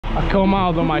I come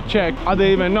out on my check. I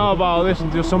didn't even know about this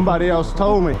until somebody else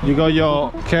told me. You got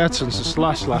your curtains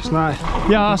slashed last night.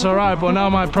 Yeah, that's alright, but now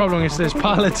my problem is this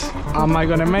pallet. Am I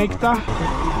gonna make that?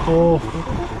 Oh,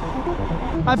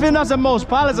 I think that's the most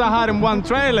pallets I had in one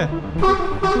trailer.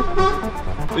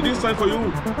 They didn't sign for you.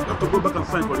 You have to go back and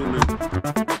sign for him, man.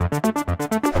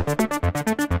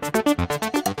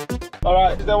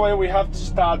 Alright, the way we have to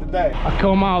start the day. I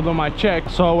come out on my check,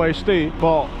 so always steep,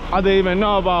 but I didn't even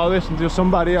know about this until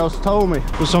somebody else told me.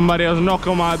 So somebody else knocked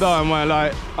on my door and went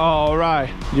like, oh right,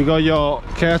 you got your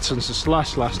curtains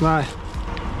slashed last night.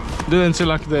 Didn't seem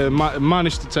like they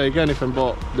managed to take anything,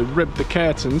 but they ripped the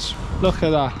curtains. Look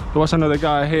at that. There was another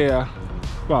guy here.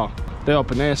 Well, they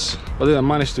opened this, but didn't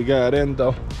manage to get it in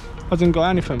though. I didn't got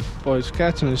anything, but his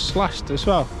curtain is slashed as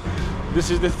well. This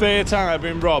is the third time I've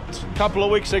been robbed. A couple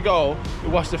of weeks ago, it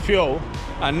was the fuel,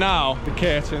 and now the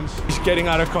curtains is getting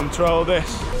out of control.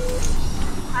 This.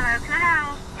 Hello, can I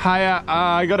help? Hiya,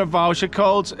 I got a voucher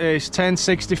code. It's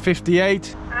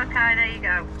 106058. Okay, there you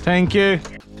go. Thank you.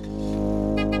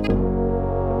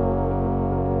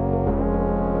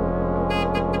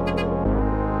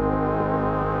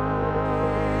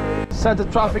 Set the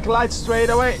traffic lights straight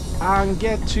away and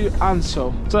get to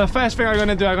Ansel. So the first thing I'm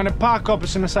gonna do, I'm gonna park up as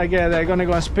soon as I get there. I'm gonna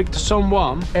go and speak to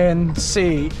someone and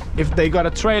see if they got a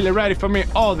trailer ready for me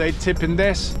or they tipping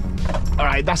this. All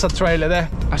right, that's a trailer there,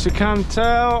 as you can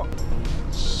tell.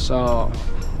 So,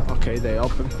 okay, they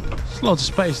open. There's loads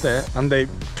of space there and they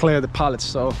clear the pallets,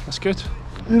 so that's good.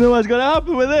 You know what's gonna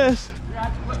happen with this?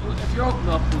 Yeah, if you open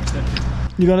up, we'll tip it.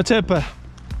 You gonna tip her?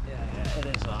 Yeah,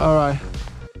 it is. All right.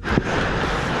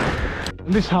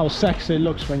 This is how sexy it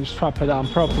looks when you strap it down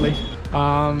properly.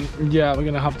 Yeah, we're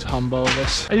gonna have to humble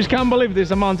this. I just can't believe this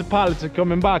amount of pallets are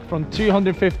coming back from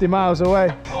 250 miles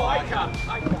away. Oh, I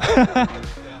can.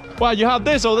 Well, you have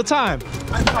this all the time?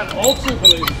 I can't also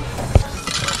believe it.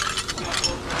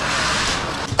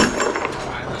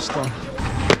 Alright, that's done.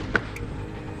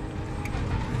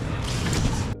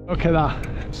 Look at that.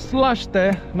 Slash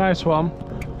there, nice one.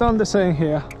 Done the same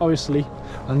here, obviously.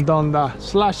 And done that.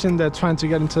 Slash in there, trying to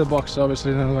get into the box,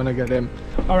 obviously I'm gonna get in.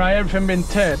 Alright, everything been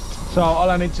tipped. So all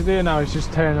I need to do now is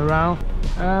just turn around.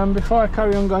 And before I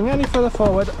carry on going any further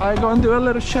forward, I go and do a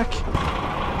little check.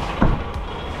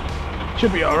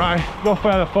 Should be alright. Go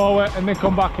further forward and then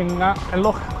come back and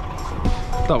look.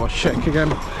 That was check again.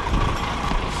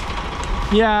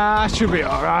 Yeah, that should be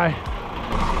alright.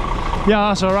 Yeah,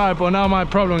 that's alright, but now my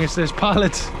problem is this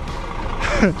pallet.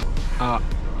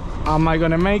 Am I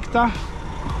gonna make that?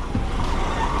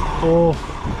 Oh,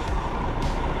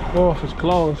 it's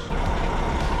close.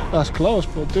 That's close,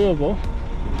 but doable.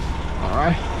 All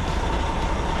right.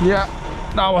 Yeah,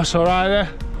 that was all right there.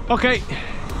 Okay,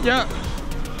 yeah.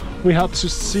 We have to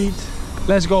succeed.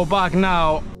 Let's go back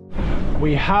now.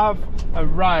 We have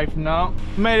arrived now.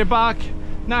 Made it back,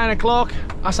 9 o'clock,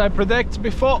 as I predicted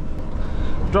before.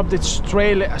 Dropped it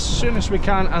straight as soon as we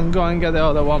can and go and get the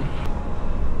other one.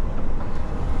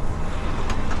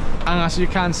 And as you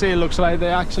can see, it looks like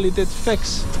they actually did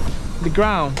fix the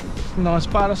ground. Not as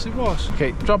bad as it was.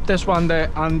 Okay, drop this one there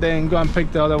and then go and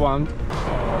pick the other one.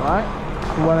 All right,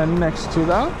 one next to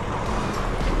that.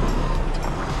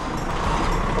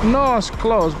 Not as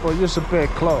close, but just a bit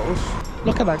close.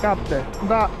 Look at that gap there.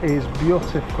 That is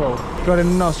beautiful. Got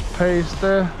enough space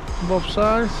there, both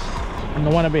sides. And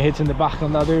don't want to be hitting the back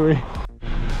on that, do we?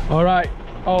 All right,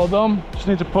 all done. Just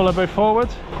need to pull a bit forward.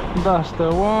 That's the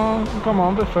one. Come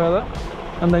on, a bit further.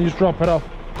 And then just drop it off.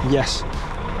 Yes.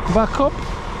 Back up.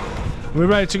 We're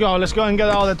ready to go. Let's go and get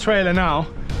out of the trailer now.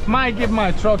 Might give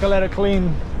my truck a little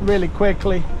clean really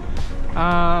quickly.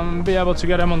 Be able to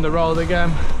get them on the road again.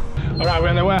 All right, we're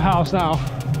in the warehouse now.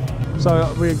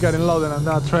 So we're getting loaded on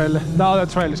that trailer. The other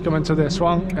trailer is coming to this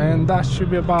one, and that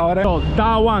should be about it. So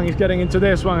that one is getting into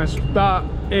this one. That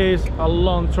is a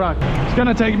long truck. It's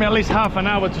gonna take me at least half an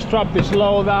hour to strap this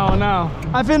load down now.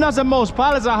 I think that's the most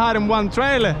pallets I had in one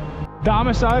trailer. Damn,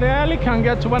 I really can't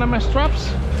get to one of my straps.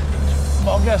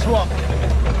 But guess what?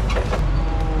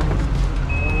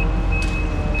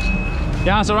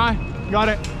 Yeah, that's all right. Got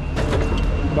it.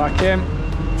 Back in.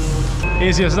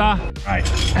 Easy as that. Right.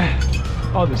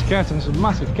 Oh, there's curtains,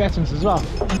 massive curtains as well.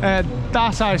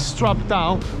 That side strapped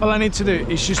down. All I need to do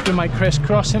is just do my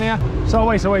crisscross in here. It's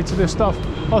always a way to do stuff.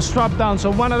 Or strap down. So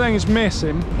one of them is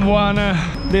missing.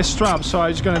 This strap. So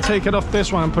I'm just gonna take it off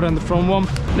this one and put it in the front one.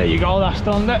 There you go. That's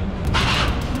done. There.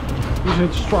 You just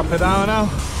need to strap it down now.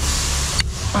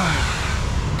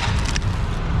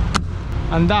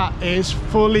 And that is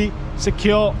fully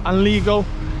secure and legal.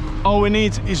 All we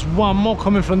need is one more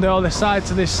coming from the other side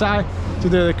to this side to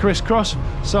do the crisscross,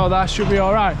 so that should be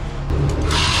all right.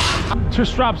 2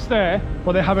 straps there,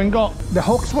 but they haven't got the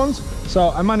hooks ones. So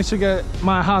I managed to get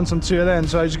my hands on 2 of them,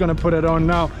 so I'm just gonna put it on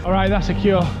now. All right, that's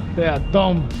secure. They are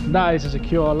dumb. That is a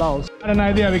secure load. I had an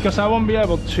idea because I won't be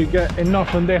able to get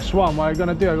enough on this one. What I'm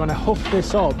gonna do, I'm gonna hook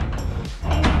this up.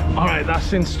 All right, that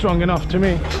seems strong enough to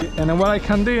me. And then what I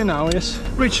can do now is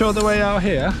reach all the way out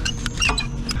here.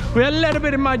 With a little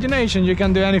bit of imagination, you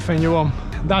can do anything you want.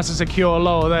 That's a secure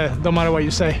load there, no matter what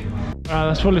you say. All right,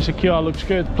 that's fully secure, looks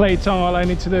good. Plates on, all I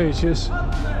need to do is just...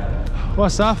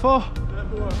 What's that for?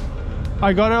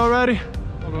 I got it already?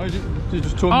 Alright, you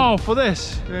just told me. Oh, for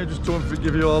this? Yeah, just told me to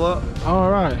give you all that. All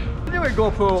right. Anyway,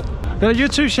 GoPro. The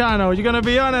YouTube channel, you're gonna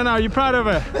be on it now, you proud of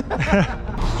it?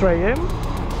 Straight in.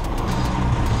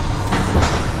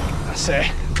 That's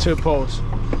it, 2 pulls.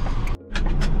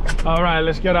 All right,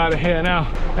 let's get out of here now.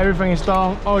 Everything is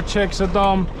done, all checks are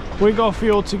done. We got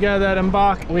fuel together and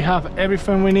back. We have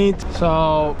everything we need.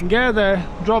 So get there,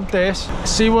 drop this,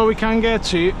 see where we can get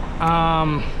to.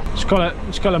 Just call it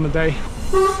a day.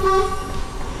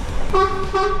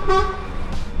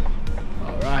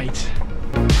 All right.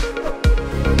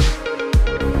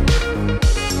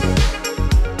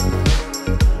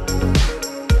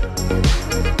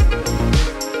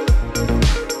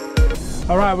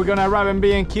 All right, we're gonna arrive in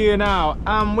B&Q now,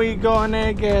 and we're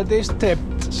gonna get this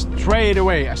tipped straight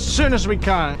away as soon as we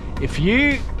can. If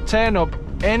you turn up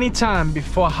anytime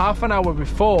before half an hour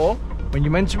before when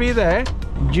you're meant to be there,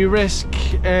 you risk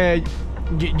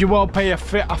you will pay a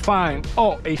fine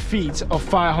or a fee of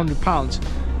 £500,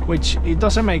 which it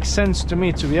doesn't make sense to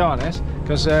me, to be honest,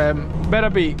 because better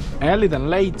be early than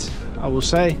late, I will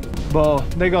say. But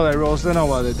they got their rules, they know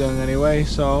what they're doing anyway.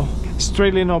 So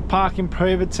strictly no parking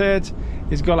prohibited.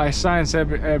 It's got like signs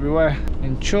everywhere.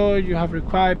 Ensure you have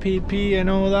required PP and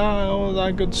all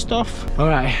that good stuff. All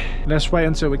right, let's wait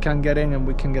until we can get in and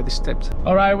we can get this tipped.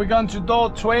 All right, we're going to door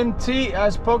 20. I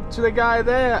spoke to the guy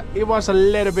there. It was a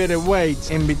little bit of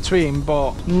wait in between,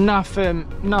 but nothing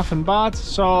bad.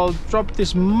 So I'll drop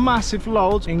this massive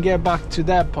load and get back to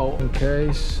depot in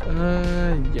case.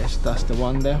 Yes, that's the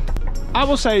one there. I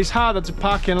will say it's harder to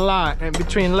park in line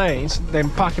between lanes than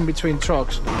parking between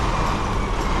trucks.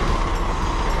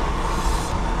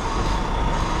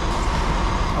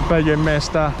 I bet you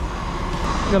missed that.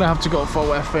 I'm gonna have to go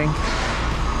forward, I think.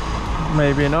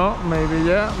 Maybe not, maybe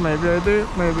yeah, maybe I do,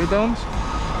 maybe I don't.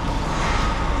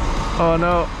 Oh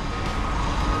no.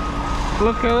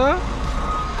 Look at that.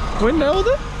 We nailed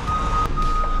it.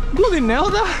 Bloody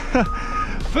nailed that.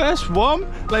 First one,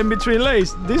 like in between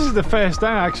lanes. This is the first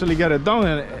time I actually get it done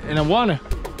in a one.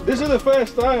 This is the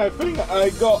first time I think I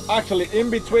got actually in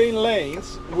between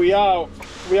lanes. We are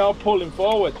pulling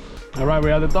forward. All right, we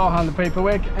have the door and the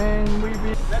paperwork, and we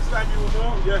be. Next time you will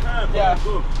know your hand. Yeah,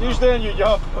 Go. you stay in your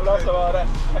job. That's about it.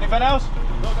 Anything else?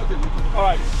 No, nothing. All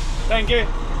right, thank you.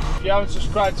 If you haven't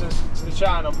subscribed to the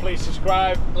channel, please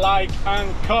subscribe, like,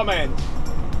 and comment.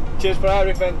 Cheers for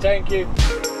everything. Thank you.